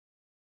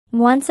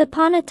Once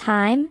upon a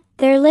time,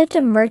 there lived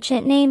a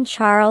merchant named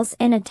Charles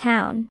in a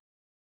town.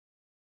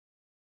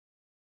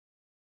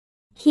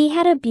 He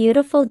had a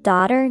beautiful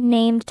daughter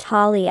named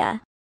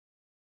Talia.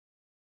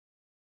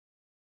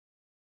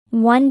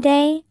 One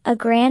day, a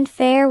grand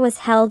fair was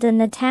held in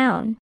the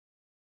town,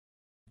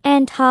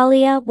 and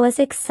Talia was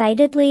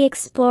excitedly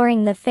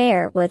exploring the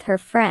fair with her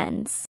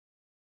friends.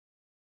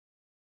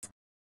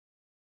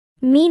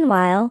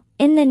 Meanwhile,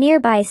 in the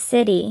nearby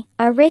city,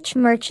 a rich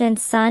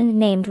merchant's son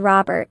named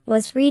Robert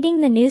was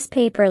reading the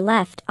newspaper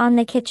left on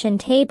the kitchen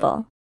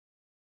table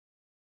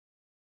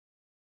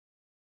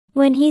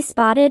when he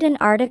spotted an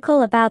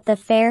article about the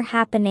fair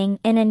happening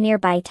in a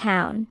nearby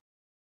town.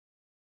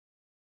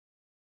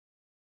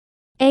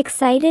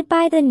 Excited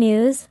by the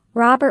news,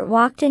 Robert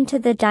walked into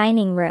the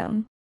dining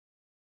room,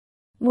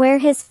 where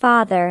his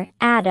father,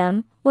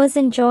 Adam, was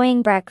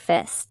enjoying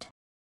breakfast.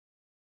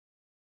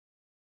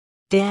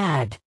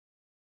 Dad,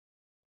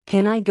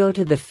 can I go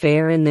to the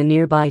fair in the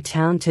nearby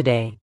town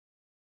today?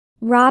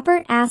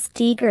 Robert asked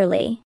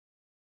eagerly.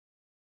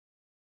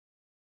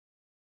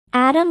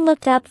 Adam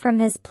looked up from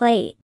his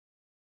plate.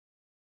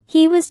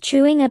 He was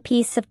chewing a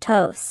piece of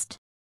toast.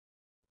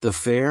 The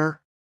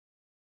fair?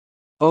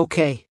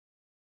 Okay.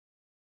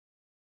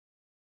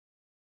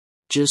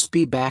 Just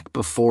be back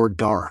before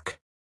dark.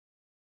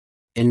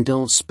 And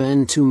don't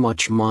spend too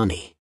much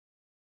money.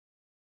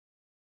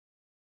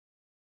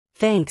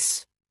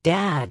 Thanks,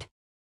 Dad.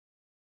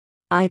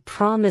 I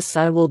promise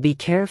I will be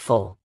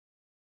careful.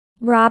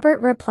 Robert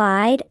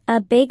replied,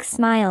 a big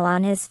smile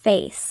on his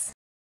face.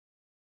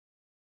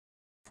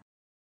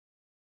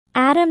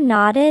 Adam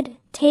nodded,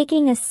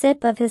 taking a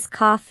sip of his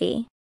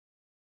coffee.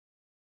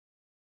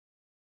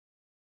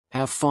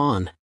 Have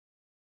fun.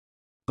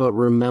 But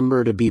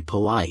remember to be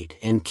polite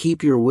and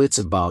keep your wits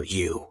about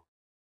you.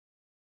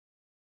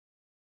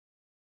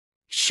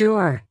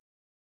 Sure.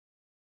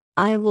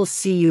 I will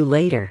see you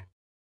later.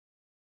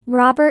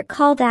 Robert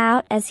called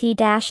out as he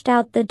dashed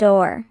out the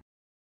door.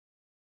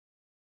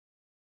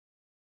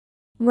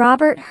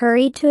 Robert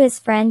hurried to his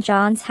friend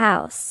John's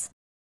house,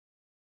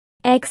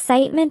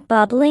 excitement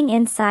bubbling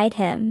inside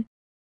him.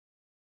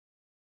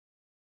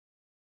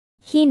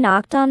 He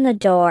knocked on the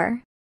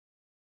door,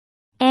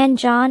 and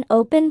John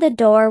opened the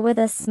door with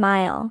a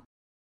smile.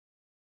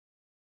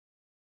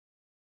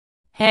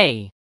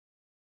 Hey,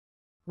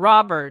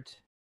 Robert.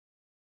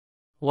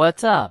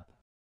 What's up?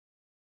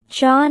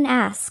 John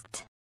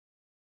asked.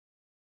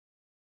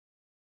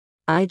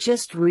 I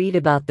just read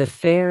about the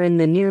fair in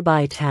the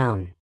nearby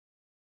town.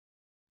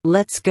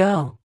 Let's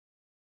go.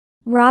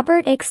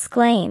 Robert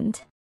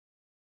exclaimed.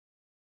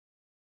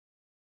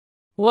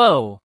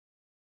 Whoa.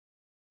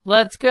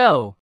 Let's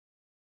go.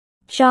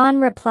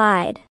 John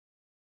replied.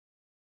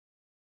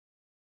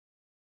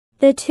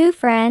 The two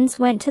friends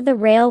went to the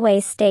railway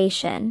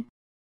station.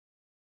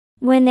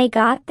 When they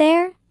got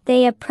there,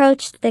 they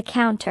approached the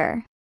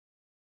counter.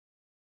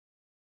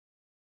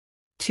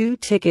 2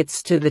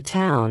 tickets to the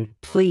town,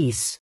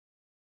 please.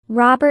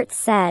 Robert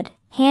said,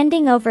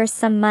 handing over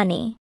some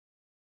money.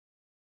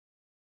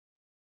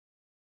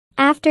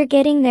 After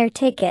getting their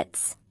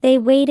tickets, they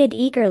waited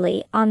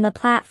eagerly on the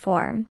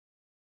platform.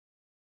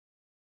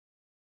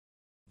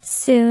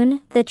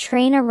 Soon, the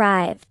train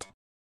arrived,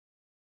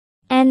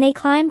 and they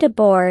climbed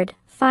aboard,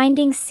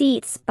 finding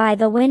seats by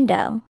the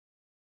window.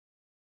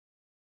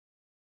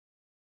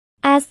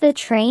 As the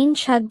train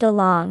chugged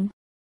along,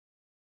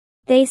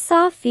 they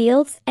saw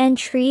fields and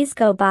trees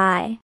go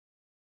by.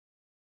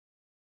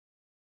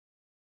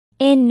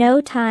 In no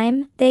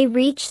time, they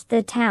reached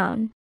the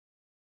town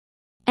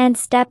and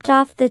stepped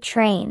off the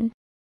train.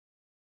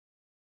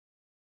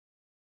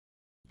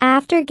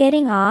 After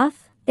getting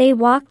off, they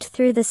walked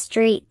through the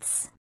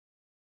streets.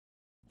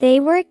 They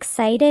were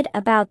excited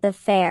about the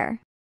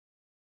fair.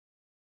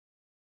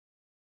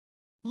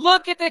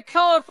 Look at the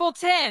colorful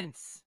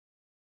tents!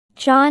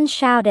 John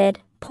shouted,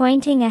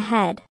 pointing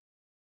ahead.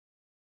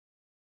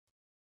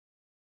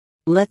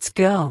 Let's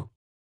go.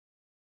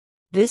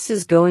 This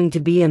is going to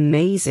be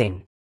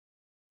amazing.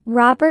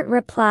 Robert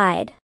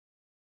replied.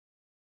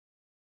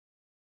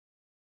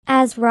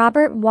 As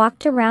Robert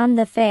walked around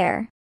the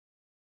fair,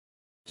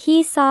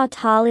 he saw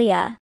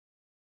Talia.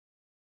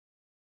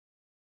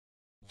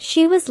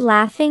 She was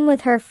laughing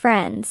with her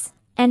friends,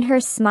 and her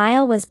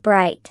smile was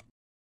bright.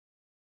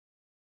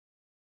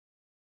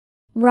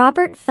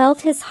 Robert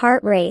felt his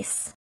heart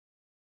race.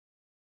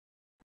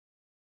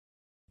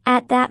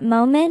 At that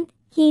moment,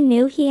 he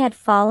knew he had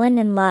fallen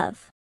in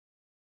love.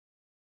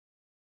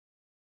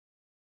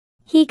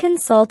 He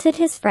consulted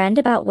his friend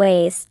about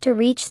ways to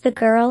reach the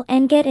girl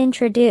and get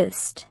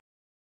introduced.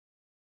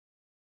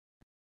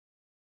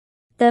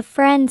 The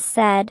friend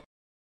said,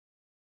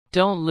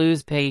 Don't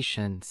lose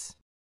patience.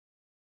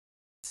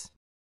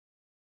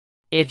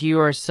 If you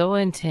are so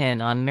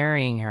intent on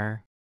marrying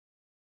her,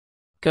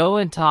 go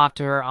and talk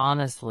to her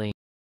honestly.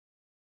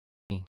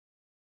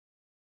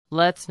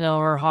 Let's know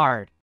her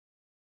heart,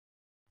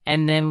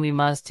 and then we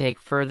must take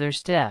further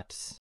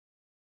steps.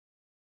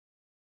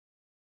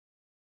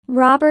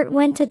 Robert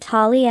went to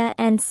Talia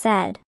and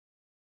said,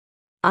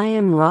 I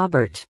am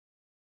Robert.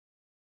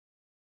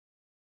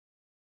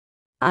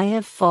 I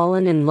have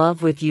fallen in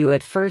love with you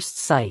at first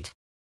sight.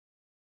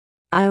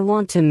 I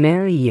want to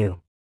marry you.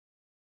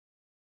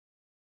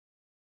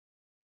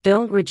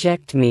 Don't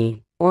reject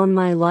me, or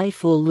my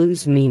life will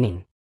lose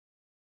meaning.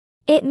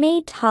 It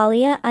made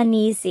Talia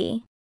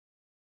uneasy.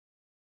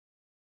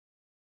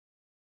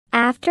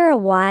 After a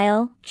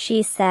while,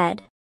 she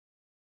said,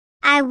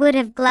 I would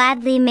have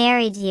gladly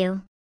married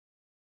you.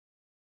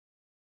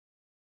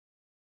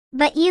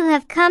 But you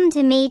have come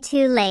to me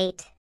too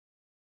late.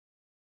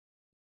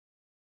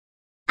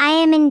 I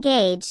am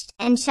engaged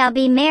and shall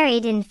be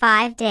married in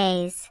 5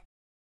 days.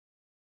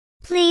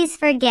 Please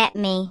forget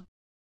me.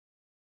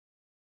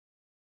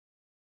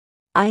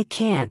 I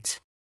can't.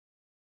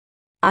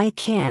 I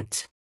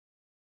can't.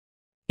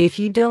 If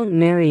you don't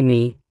marry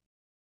me,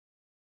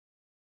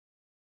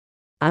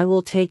 I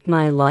will take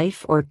my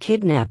life or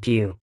kidnap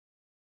you.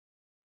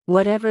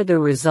 Whatever the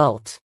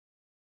result.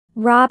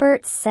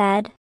 Robert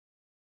said.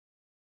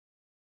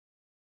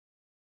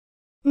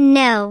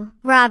 No,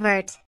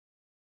 Robert.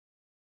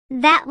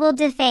 That will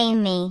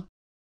defame me.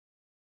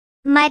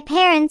 My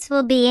parents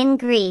will be in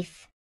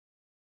grief.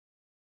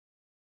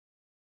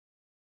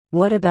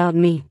 What about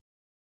me?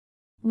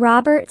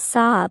 Robert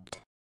sobbed.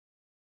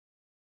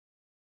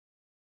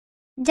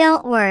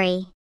 Don't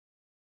worry.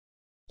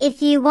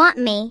 If you want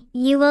me,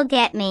 you will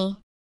get me.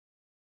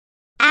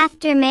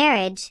 After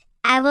marriage,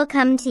 I will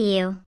come to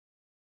you.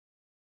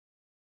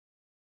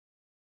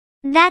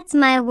 That's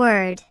my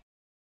word.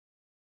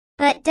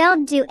 But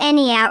don't do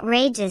any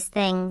outrageous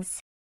things.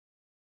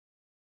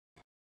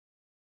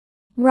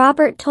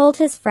 Robert told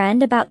his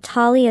friend about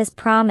Talia's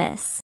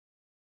promise.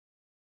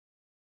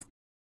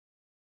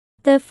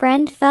 The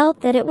friend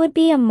felt that it would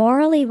be a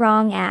morally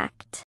wrong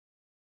act.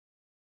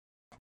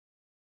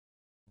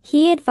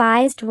 He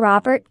advised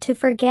Robert to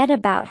forget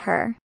about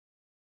her.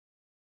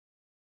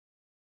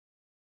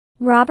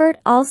 Robert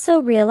also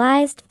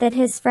realized that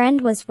his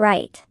friend was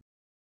right.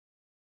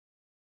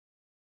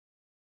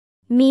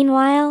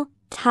 Meanwhile,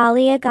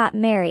 Talia got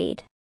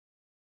married.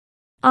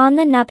 On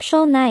the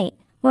nuptial night,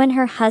 when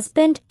her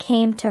husband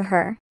came to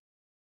her,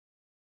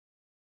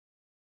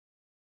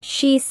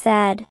 she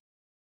said,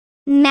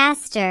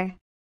 Master,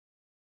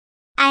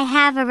 I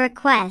have a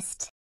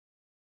request.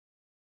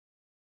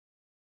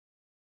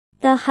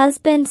 The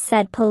husband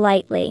said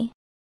politely,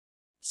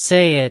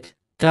 Say it,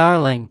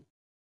 darling.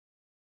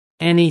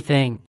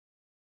 Anything.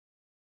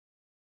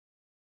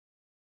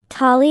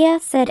 Talia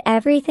said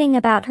everything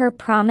about her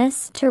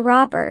promise to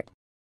Robert.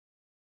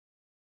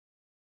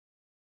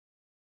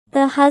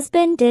 The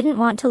husband didn't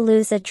want to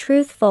lose a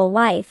truthful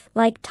wife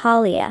like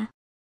Talia.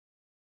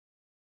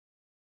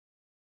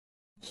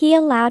 He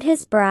allowed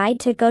his bride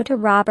to go to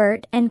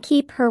Robert and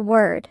keep her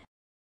word.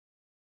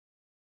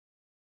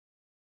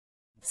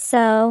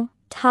 So,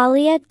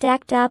 Talia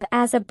decked up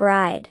as a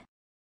bride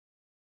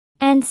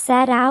and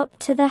set out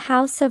to the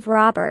house of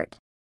Robert.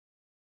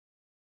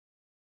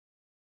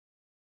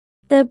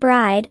 The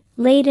bride,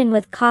 laden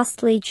with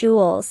costly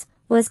jewels,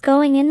 was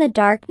going in the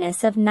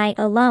darkness of night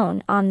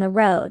alone on the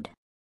road.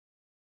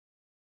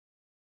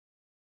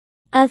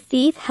 A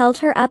thief held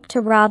her up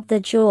to rob the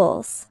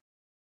jewels.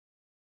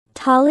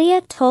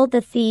 Talia told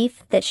the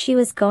thief that she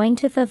was going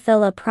to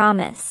fulfill a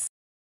promise.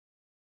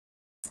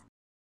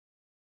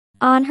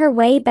 On her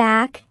way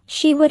back,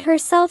 she would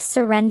herself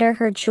surrender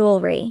her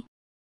jewelry.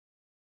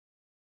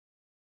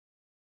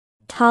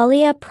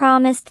 Talia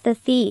promised the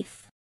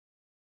thief.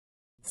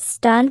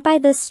 Stunned by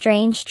the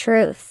strange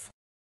truth,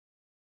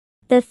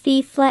 the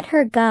thief let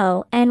her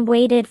go and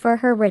waited for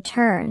her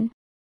return.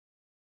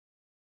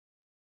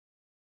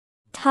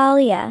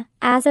 Talia,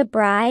 as a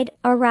bride,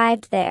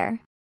 arrived there.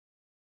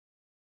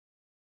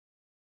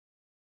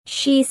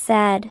 She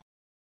said,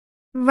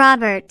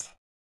 Robert,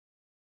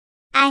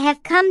 I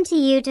have come to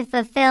you to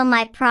fulfill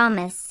my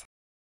promise.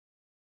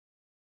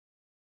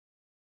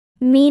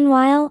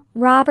 Meanwhile,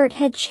 Robert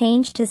had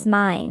changed his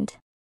mind.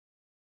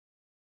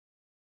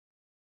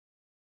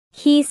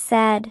 He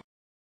said,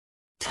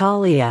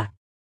 Talia,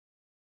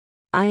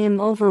 I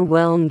am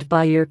overwhelmed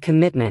by your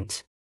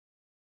commitment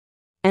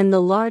and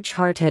the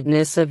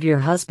large-heartedness of your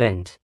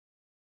husband.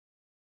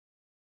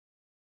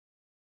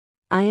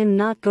 I am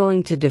not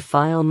going to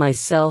defile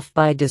myself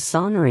by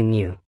dishonoring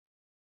you.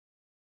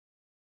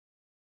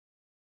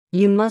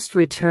 You must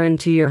return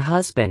to your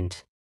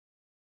husband.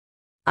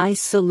 I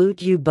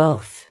salute you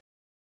both.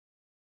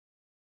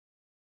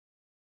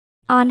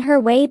 On her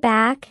way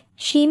back,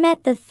 she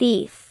met the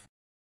thief,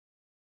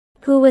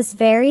 who was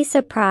very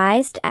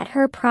surprised at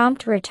her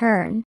prompt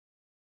return.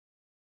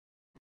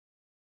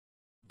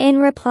 In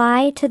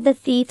reply to the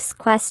thief's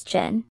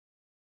question,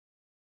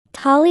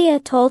 Talia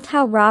told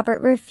how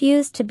Robert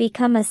refused to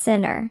become a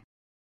sinner.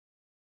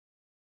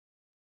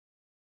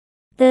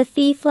 The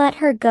thief let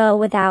her go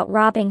without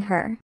robbing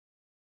her.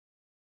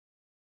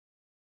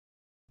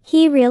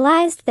 He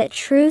realized that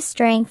true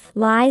strength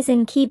lies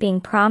in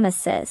keeping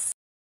promises.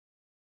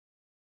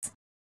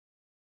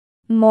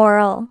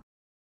 Moral: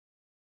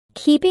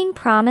 keeping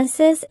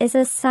promises is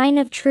a sign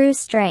of true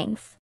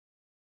strength.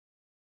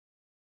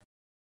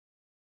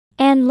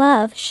 and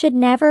love should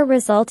never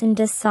result in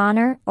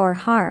dishonor or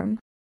harm.